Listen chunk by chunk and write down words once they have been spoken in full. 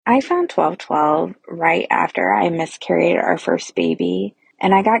I found 1212 right after I miscarried our first baby,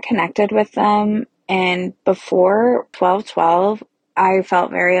 and I got connected with them. And before 1212, I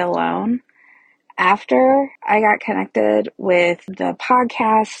felt very alone. After I got connected with the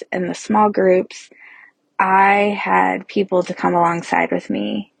podcast and the small groups, I had people to come alongside with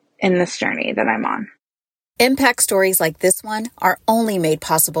me in this journey that I'm on. Impact stories like this one are only made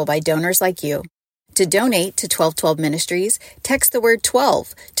possible by donors like you. To donate to 1212 Ministries, text the word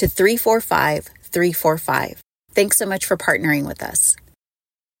 12 to 345 345. Thanks so much for partnering with us.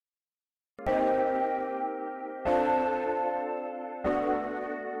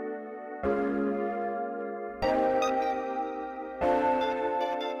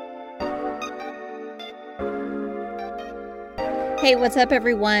 Hey, what's up,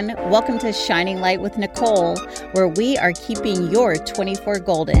 everyone? Welcome to Shining Light with Nicole, where we are keeping your 24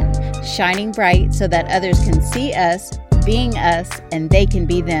 golden, shining bright so that others can see us, being us, and they can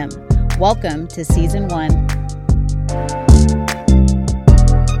be them. Welcome to Season 1.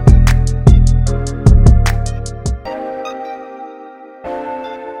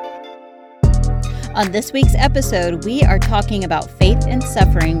 On this week's episode, we are talking about faith and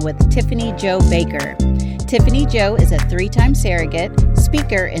suffering with Tiffany Jo Baker. Tiffany Jo is a 3-time surrogate,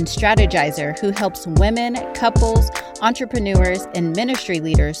 speaker, and strategizer who helps women, couples, entrepreneurs, and ministry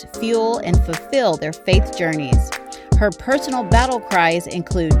leaders fuel and fulfill their faith journeys. Her personal battle cries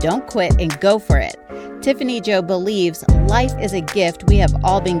include "Don't quit and go for it." Tiffany Jo believes life is a gift we have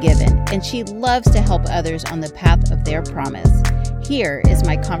all been given, and she loves to help others on the path of their promise. Here is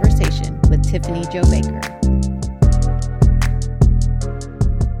my conversation with Tiffany Jo Baker.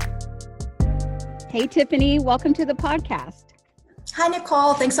 Hey, Tiffany, welcome to the podcast. Hi,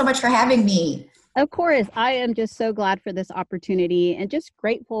 Nicole. Thanks so much for having me. Of course, I am just so glad for this opportunity and just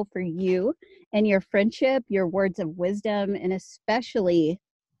grateful for you and your friendship, your words of wisdom, and especially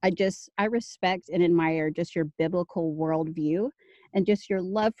I respect and admire just your biblical worldview and just your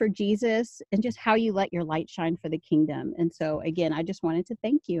love for Jesus and just how you let your light shine for the kingdom. And so again, I just wanted to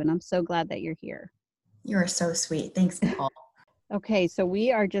thank you, and I'm so glad that you're here. You're so sweet. Thanks, Nicole. Okay, so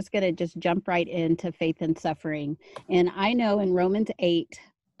we are just going to jump right into faith and suffering. And I know in Romans 8,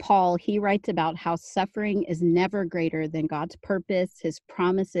 Paul, he writes about how suffering is never greater than God's purpose, his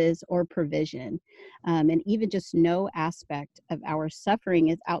promises, or provision. And even just no aspect of our suffering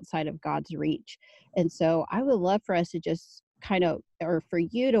is outside of God's reach. And so I would love for us to just or for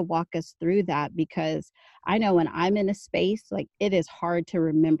you to walk us through that, because I know when I'm in a space, like, it is hard to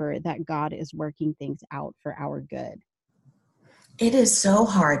remember that God is working things out for our good. It is so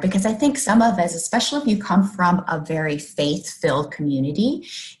hard because I think some of us, especially if you come from a very faith-filled community,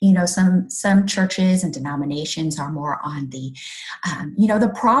 some churches and denominations are more on the,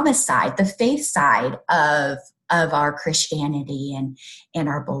 the promise side, the faith side of our Christianity and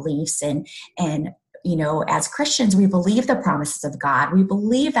our beliefs. And as Christians, we believe the promises of God. We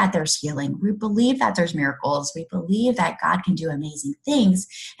believe that there's healing. We believe that there's miracles. We believe that God can do amazing things.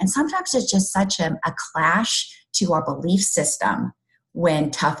 And sometimes it's just such a clash to our belief system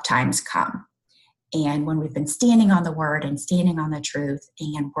when tough times come. And when we've been standing on the word and standing on the truth,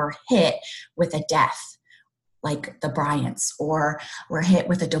 and we're hit with a death, like the Bryants, or we're hit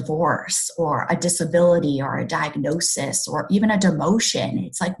with a divorce or a disability or a diagnosis or even a demotion.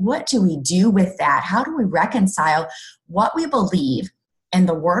 It's like, what do we do with that? How do we reconcile what we believe and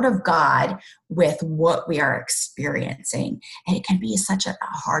the word of God with what we are experiencing? And it can be such a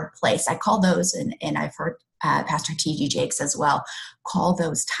hard place. I call those, and I've heard Pastor T.D. Jakes as well, call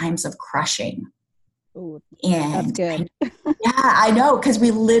those times of crushing. Ooh, and that's good. Yeah, I know, because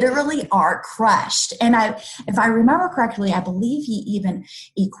we literally are crushed. And if I remember correctly, I believe he even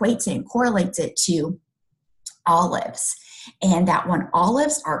equates it and correlates it to olives. And that when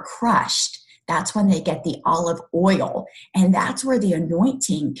olives are crushed, that's when they get the olive oil. And that's where the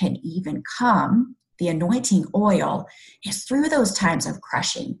anointing can even come. The anointing oil is through those times of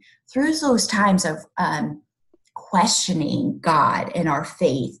crushing, through those times of questioning God and our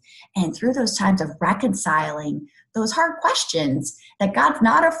faith, and through those times of reconciling those hard questions that God's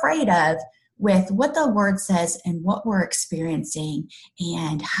not afraid of, with what the word says and what we're experiencing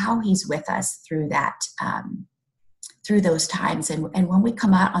and how he's with us through that, through those times. And when we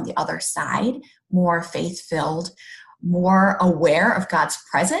come out on the other side, more faith-filled, more aware of God's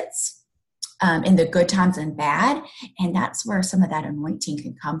presence, in the good times and bad. And that's where some of that anointing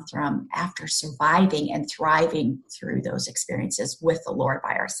can come from, after surviving and thriving through those experiences with the Lord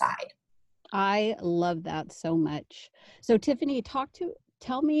by our side. I love that so much. So Tiffany, talk to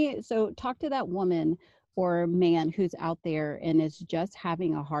that woman or a man who's out there and is just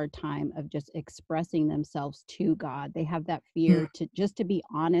having a hard time of just expressing themselves to God. They have that fear to be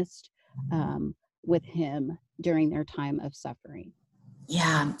honest with him during their time of suffering.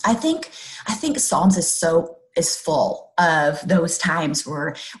 Yeah, I think Psalms is full of those times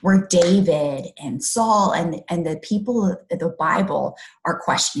where David and Saul and the people of the Bible are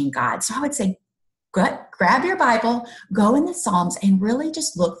questioning God. So I would say, grab your Bible, go in the Psalms, and really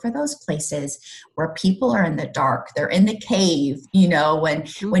just look for those places where people are in the dark. They're in the cave, when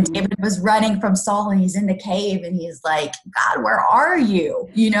David was running from Saul and he's in the cave and he's like, God, where are you?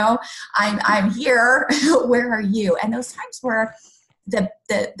 I'm here. Where are you? And those times where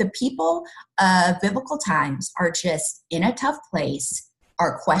the people of biblical times are just in a tough place,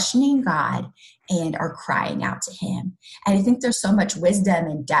 are questioning God, and are crying out to him. And I think there's so much wisdom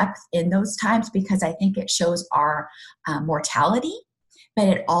and depth in those times, because I think it shows our mortality, but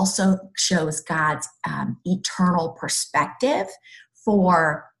it also shows God's eternal perspective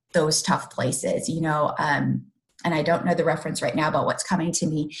for those tough places. And I don't know the reference right now, but what's coming to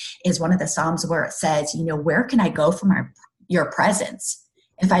me is one of the Psalms where it says, where can I go from your presence?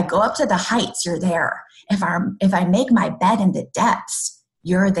 If I go up to the heights, you're there. If I make my bed in the depths,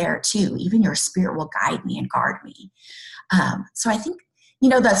 you're there too. Even your spirit will guide me and guard me. So I think,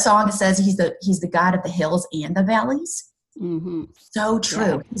 the song says he's the God of the hills and the valleys. Mm-hmm. So true.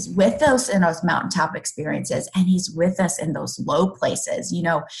 Yeah. He's with us in those mountaintop experiences, and he's with us in those low places.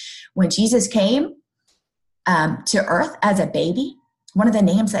 When Jesus came to earth as a baby, one of the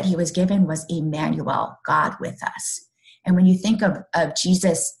names that he was given was Emmanuel, God with us. And when you think of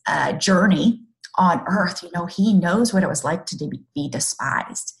Jesus' journey on earth, he knows what it was like to be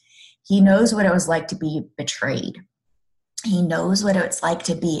despised. He knows what it was like to be betrayed. He knows what it's like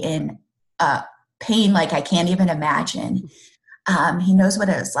to be in pain like I can't even imagine. He knows what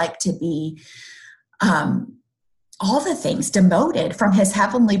it's like to be all the things, demoted from his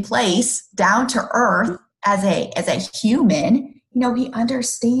heavenly place down to earth as a human. He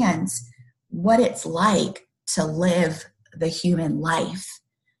understands what it's like to live the human life.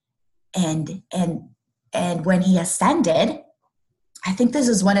 And when he ascended, I think this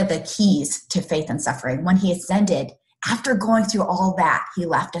is one of the keys to faith and suffering. When he ascended, after going through all that, he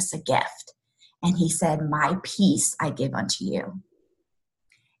left us a gift. And he said, my peace I give unto you.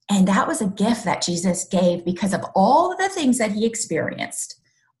 And that was a gift that Jesus gave because of all of the things that he experienced,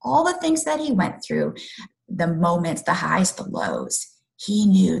 all the things that he went through, the moments, the highs, the lows. He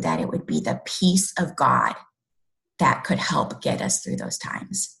knew that it would be the peace of God that could help get us through those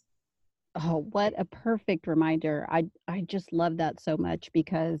times. Oh, what a perfect reminder. I just love that so much,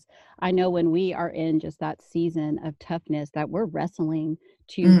 because I know when we are in just that season of toughness that we're wrestling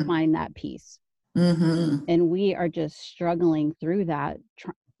to find that peace. Mm-hmm. And we are just struggling through that,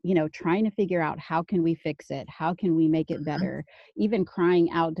 trying to figure out how can we fix it? How can we make it better? Even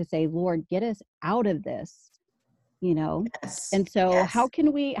crying out to say, Lord, get us out of this, Yes. And so yes. how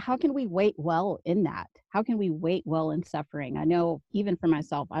can we wait well in that? How can we wait well in suffering? I know even for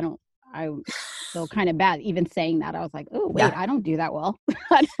myself, I feel kind of bad even saying that. I was like, oh, wait, I don't do that well.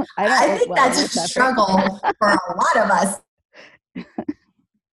 I think well that's a struggle for a lot of us.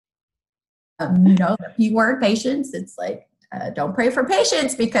 The P word, patience. It's like, don't pray for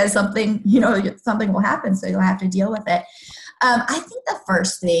patience because something will happen. So you'll have to deal with it. I think the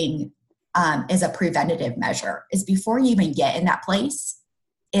first thing is a preventative measure is before you even get in that place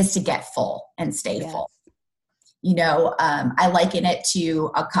is to get full and stay full. I liken it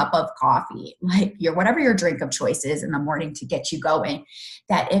to a cup of coffee, like whatever your drink of choice is in the morning to get you going,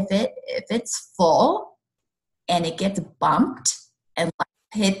 that if it's full and it gets bumped and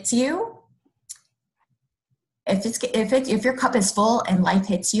hits you, if your cup is full and life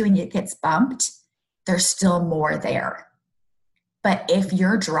hits you and it gets bumped, there's still more there. But if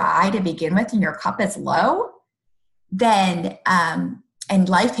you're dry to begin with and your cup is low, then and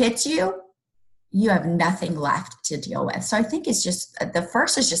life hits you, you have nothing left to deal with. So I think it's just the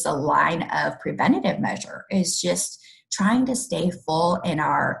first is just a line of preventative measure is just trying to stay full in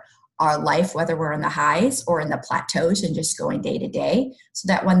our life, whether we're in the highs or in the plateaus and just going day to day, so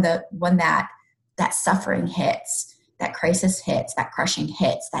that when that suffering hits, that crisis hits, that crushing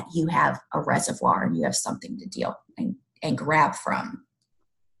hits, that you have a reservoir and you have something to deal and grab from.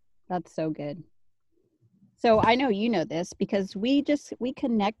 That's so good. So I know you know this because we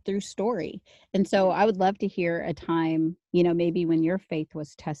connect through story. And so I would love to hear a time, maybe when your faith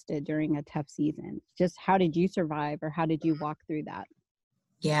was tested during a tough season. Just how did you survive, or how did you walk through that?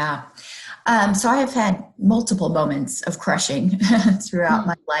 Yeah. So I have had multiple moments of crushing throughout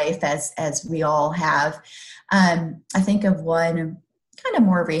my life, as we all have. I think of one kind of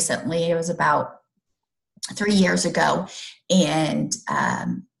more recently. It was about 3 years ago. And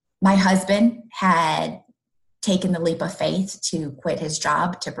my husband had taken the leap of faith to quit his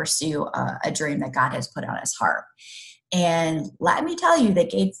job to pursue a dream that God has put on his heart. And let me tell you, the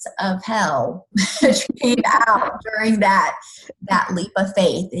gates of hell came out during that leap of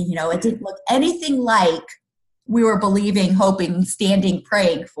faith. And, it didn't look anything like we were believing, hoping, standing,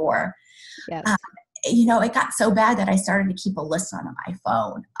 praying for. Yes. It got so bad that I started to keep a list on my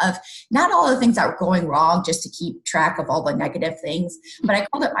phone of not all the things that were going wrong, just to keep track of all the negative things, but I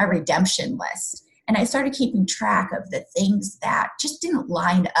called it my redemption list. And I started keeping track of the things that just didn't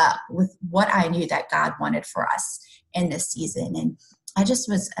line up with what I knew that God wanted for us in this season. And I just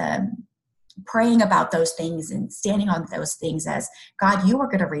was praying about those things and standing on those things as, God, you are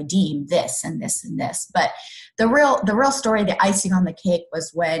going to redeem this and this and this. But the real story, the icing on the cake,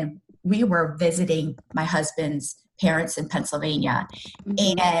 was when we were visiting my husband's parents in Pennsylvania.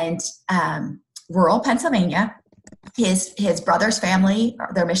 And rural Pennsylvania, his brother's family,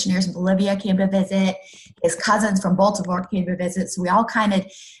 they're missionaries in Bolivia, came to visit. His cousins from Baltimore came to visit. So we all kind of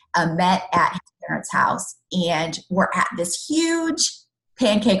met at his parents' house, and we're at this huge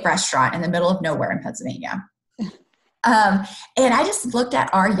pancake restaurant in the middle of nowhere in Pennsylvania. And I just looked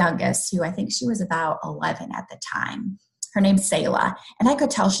at our youngest, who I think she was about 11 at the time. Her name's Selah, and I could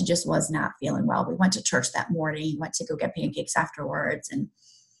tell she just was not feeling well. We went to church that morning, went to go get pancakes afterwards, and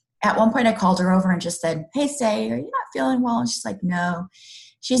at one point I called her over and just said, "Hey, Say, are you not feeling well?" And she's like, "No."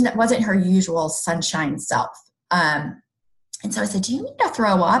 Wasn't her usual sunshine self. And so I said, "Do you need to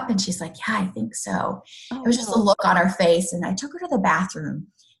throw up?" And she's like, "Yeah, I think so." It was just a look on her face, and I took her to the bathroom,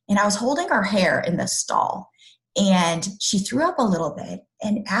 and I was holding her hair in the stall, and she threw up a little bit.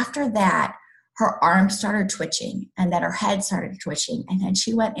 And after that, her arms started twitching, and then her head started twitching, and then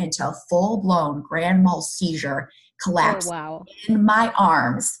she went into a full-blown grand mal seizure, collapsed in my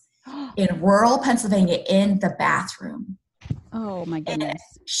arms in rural Pennsylvania in the bathroom. Oh my goodness.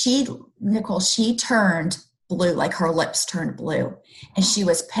 And Nicole, she turned blue, like her lips turned blue, and she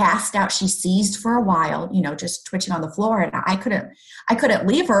was passed out. She seized for a while, just twitching on the floor, and I couldn't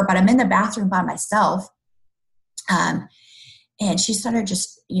leave her, but I'm in the bathroom by myself. And she started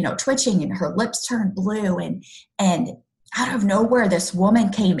just, twitching, and her lips turned blue, and out of nowhere, this woman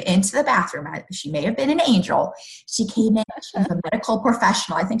came into the bathroom. She may have been an angel. She came in, she was a medical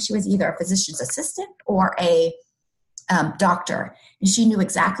professional. I think she was either a physician's assistant or a doctor, and she knew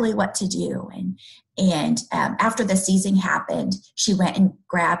exactly what to do. And after the seizing happened, she went and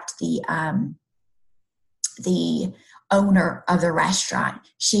grabbed the owner of the restaurant.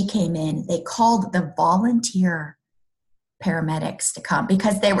 She came in. They called the volunteer paramedics to come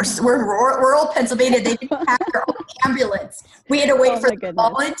because we're in rural Pennsylvania. They didn't have their own ambulance. We had to wait for the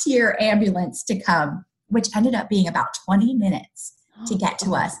volunteer ambulance to come, which ended up being about 20 minutes to get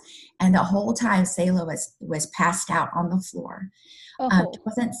to us. And the whole time, Selah was passed out on the floor. She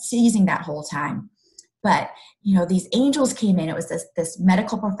wasn't seizing that whole time. But, these angels came in. It was this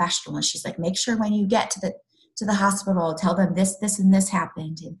medical professional, and she's like, "Make sure when you get to the hospital, tell them this, and this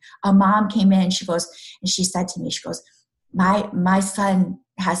happened." And a mom came in. She goes, and she said to me, she goes, my son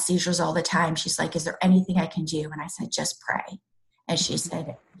has seizures all the time. She's like, "Is there anything I can do?" And I said, "Just pray." And she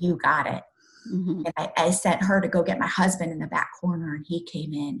said, "You got it." Mm-hmm. And I sent her to go get my husband in the back corner, and he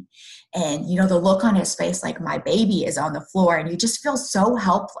came in, and the look on his face, like, my baby is on the floor, and you just feel so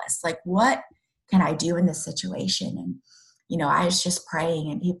helpless. Like, what can I do in this situation? And, I was just praying,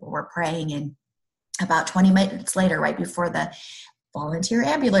 and people were praying. And about 20 minutes later, right before the volunteer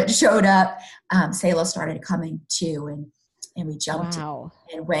ambulance showed up, Selah started coming to, and we jumped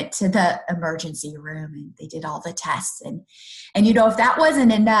and went to the emergency room, and they did all the tests. And if that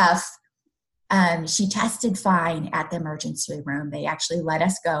wasn't enough, she tested fine at the emergency room. They actually let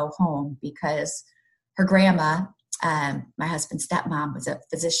us go home because her grandma, my husband's stepmom, was a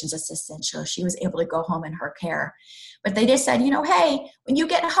physician's assistant, so she was able to go home in her care. But they just said, "Hey, when you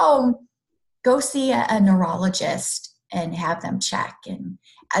get home, go see a neurologist and have them check." And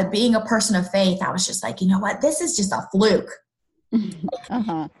being a person of faith, I was just like, what? This is just a fluke.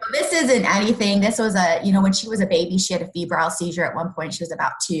 This isn't anything. This was when she was a baby, she had a febrile seizure at one point. She was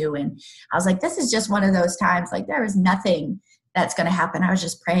about 2. And I was like, this is just one of those times. Like, there is nothing that's going to happen. I was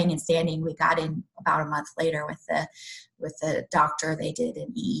just praying and standing. We got in about a month later with the doctor. They did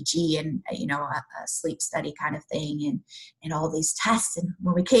an EEG and, a sleep study kind of thing, and all these tests. And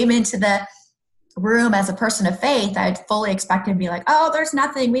when we came into the room as a person of faith, I'd fully expected to be like, "Oh, there's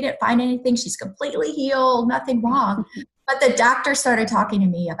nothing. We didn't find anything. She's completely healed. Nothing wrong." But the doctor started talking to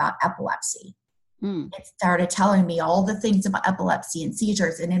me about epilepsy. Mm. It started telling me all the things about epilepsy and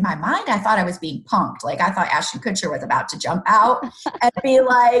seizures. And in my mind, I thought I was being punked. Like I thought Ashton Kutcher was about to jump out and be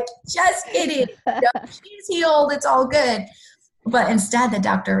like, just kidding. No, she's healed. It's all good. But instead, the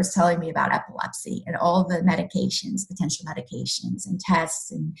doctor was telling me about epilepsy and all the medications, potential medications and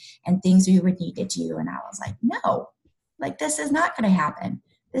tests and things we would need to do. And I was like, no, like this is not going to happen.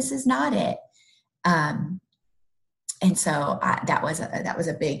 This is not it. And so that was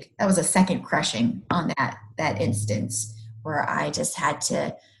a second crushing on that instance where I just had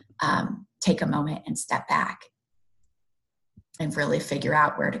to take a moment and step back and really figure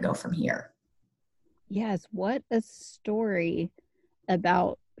out where to go from here. Yes, what a story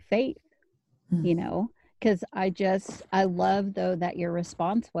about faith, because I love though that your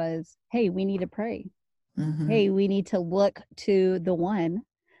response was, hey, we need to pray. Mm-hmm. Hey, we need to look to the one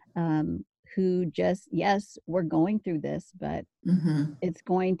who just, yes, we're going through this, but it's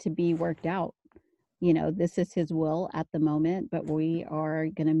going to be worked out. This is his will at the moment, but we are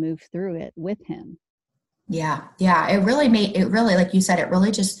going to move through it with him. Yeah. It really, like you said, it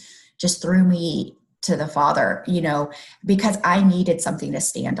really just threw me to the Father, because I needed something to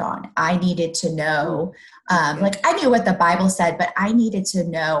stand on. I needed to know, like I knew what the Bible said, but I needed to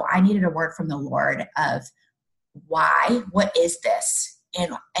know, I needed a word from the Lord of why, what is this?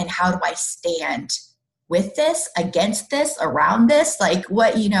 And how do I stand with this, against this, around this? Like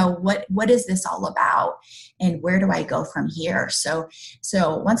what is this all about? And where do I go from here? So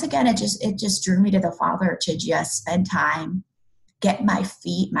once again, it just drew me to the Father to just spend time, get my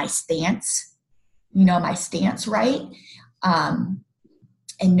stance right, and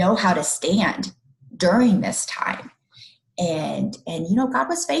know how to stand during this time. And God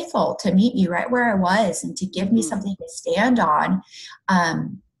was faithful to meet me right where I was and to give me something to stand on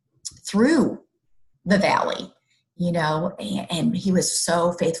through the valley, and he was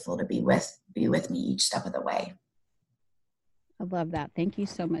so faithful to be with me each step of the way. I love that. Thank you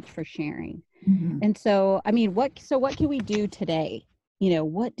so much for sharing. Mm-hmm. And so, what can we do today?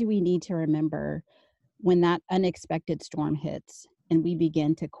 What do we need to remember when that unexpected storm hits and we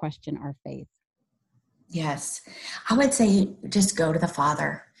begin to question our faith? Yes. I would say just go to the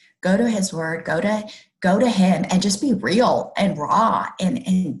Father, go to his word, go to him and just be real and raw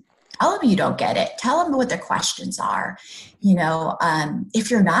and tell him you don't get it. Tell him what the questions are.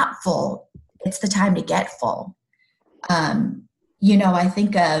 If you're not full, it's the time to get full. I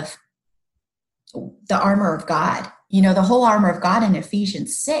think of the armor of God, the whole armor of God in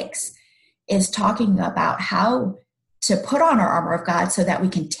Ephesians 6 is talking about how to put on our armor of God so that we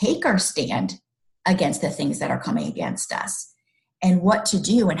can take our stand against the things that are coming against us and what to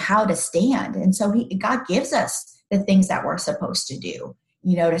do and how to stand. And so God gives us the things that we're supposed to do,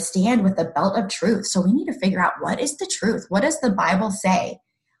 to stand with the belt of truth. So we need to figure out what is the truth? What does the Bible say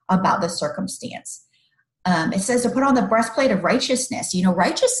about the circumstance? It says to put on the breastplate of righteousness.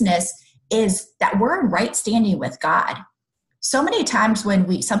 Righteousness is that we're in right standing with God. So many times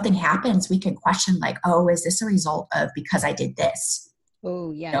when something happens, we can question like, oh, is this a result of because I did this?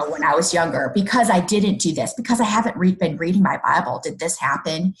 Oh, yes. When I was younger, because I didn't do this, because I haven't been reading my Bible, did this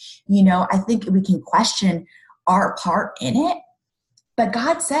happen? I think we can question our part in it. But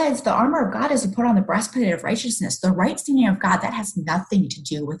God says the armor of God is to put on the breastplate of righteousness, the right standing of God. That has nothing to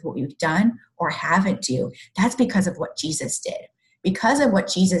do with what we've done or haven't do. That's because of what Jesus did. Because of what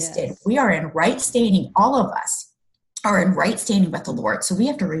Jesus did, we are in right standing. All of us are in right standing with the Lord. So we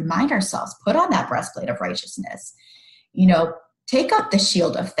have to remind ourselves, put on that breastplate of righteousness, take up the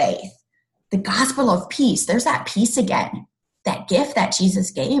shield of faith, the gospel of peace. There's that peace again, that gift that Jesus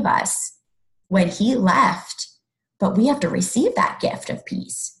gave us when he left, but we have to receive that gift of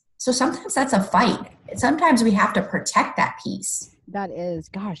peace. So sometimes that's a fight. Sometimes we have to protect that peace. That is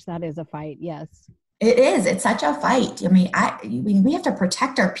a fight. Yes. It is. It's such a fight. We have to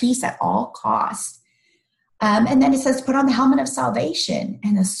protect our peace at all costs. And then it says, put on the helmet of salvation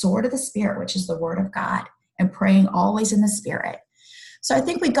and the sword of the Spirit, which is the word of God, and praying always in the Spirit. So I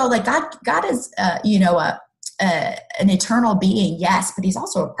think we go like God is, an eternal being, yes, but he's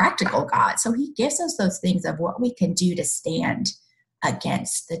also a practical God. So he gives us those things of what we can do to stand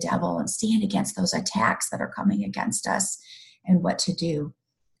against the devil and stand against those attacks that are coming against us and what to do.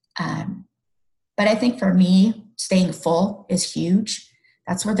 But I think for me, staying full is huge.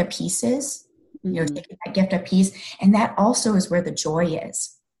 That's where the peace is. Taking that gift of peace. And that also is where the joy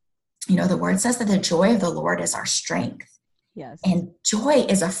is. The word says that the joy of the Lord is our strength. Yes. And joy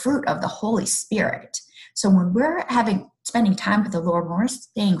is a fruit of the Holy Spirit. So when we're spending time with the Lord, when we're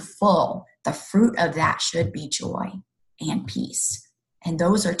staying full, the fruit of that should be joy and peace. And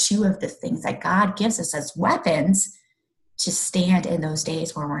those are two of the things that God gives us as weapons to stand in those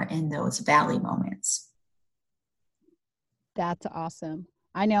days when we're in those valley moments. That's awesome.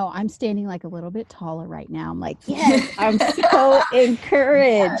 I know I'm standing like a little bit taller right now. I'm like, yes, I'm so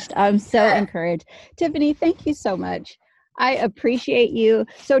encouraged. I'm so encouraged. Tiffany, thank you so much. I appreciate you.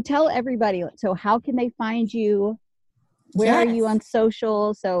 So tell everybody, so how can they find you? Where are you on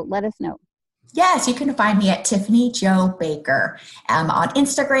social? So let us know. Yes, you can find me at Tiffany Jo Baker on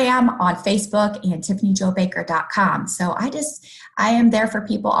Instagram, on Facebook, and tiffanyjobaker.com. So I am there for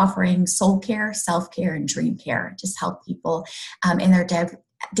people offering soul care, self-care, and dream care. Just help people in their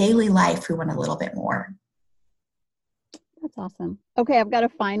daily life who want a little bit more. That's awesome. Okay, I've got a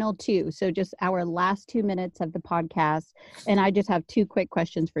final two. So just our last 2 minutes of the podcast. And I just have two quick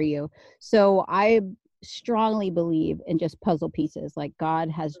questions for you. So I strongly believe in just puzzle pieces. Like God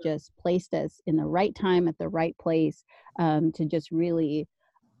has just placed us in the right time at the right place to just really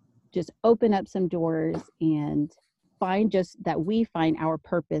just open up some doors and find just that we find our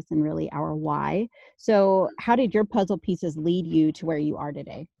purpose and really our why. So how did your puzzle pieces lead you to where you are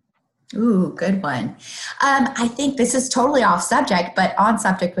today? Ooh, good one. I think this is totally off subject, but on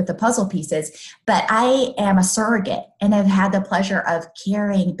subject with the puzzle pieces. But I am a surrogate and have had the pleasure of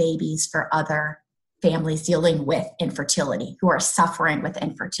carrying babies for other families dealing with infertility, who are suffering with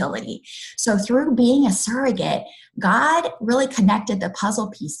infertility. So through being a surrogate, God really connected the puzzle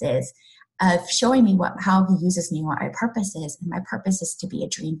pieces of showing me how he uses me, what my purpose is. And my purpose is to be a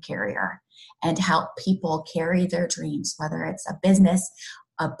dream carrier and help people carry their dreams, whether it's a business,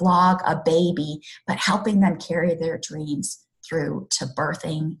 a blog, a baby, but helping them carry their dreams through to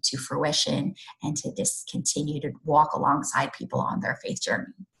birthing, to fruition, and to just continue to walk alongside people on their faith journey.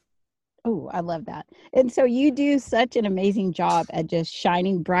 Oh, I love that. And so you do such an amazing job at just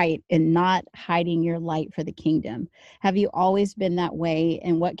shining bright and not hiding your light for the kingdom. Have you always been that way?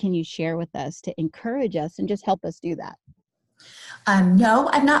 And what can you share with us to encourage us and just help us do that? No,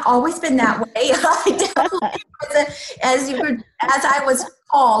 I've not always been that way. I definitely, as I was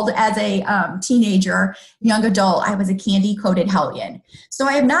called as a teenager, young adult, I was a candy-coated hellion. So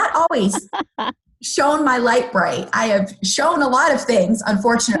I have not always shown my light bright. I have shown a lot of things,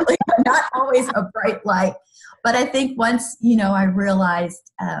 unfortunately, but not always a bright light. But I think once, I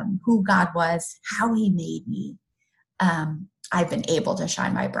realized who God was, how he made me, I've been able to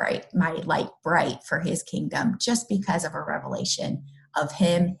shine my light bright for his kingdom just because of a revelation of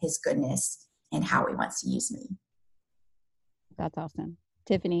him, his goodness, and how he wants to use me. That's awesome.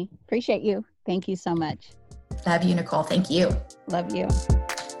 Tiffany, appreciate you. Thank you so much. Love you, Nicole. Thank you. Love you.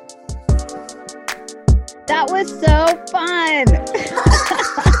 That was so fun.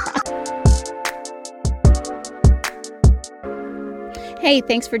 Hey,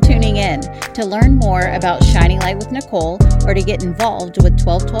 thanks for tuning in. To learn more about Shining Light with Nicole or to get involved with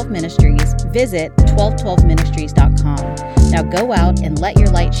 1212 Ministries, visit 1212ministries.com. Now go out and let your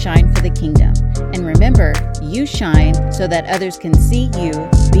light shine for the kingdom. And remember, you shine so that others can see you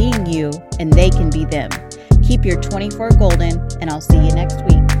being you and they can be them. Keep your 24 golden, and I'll see you next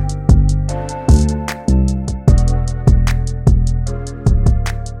week.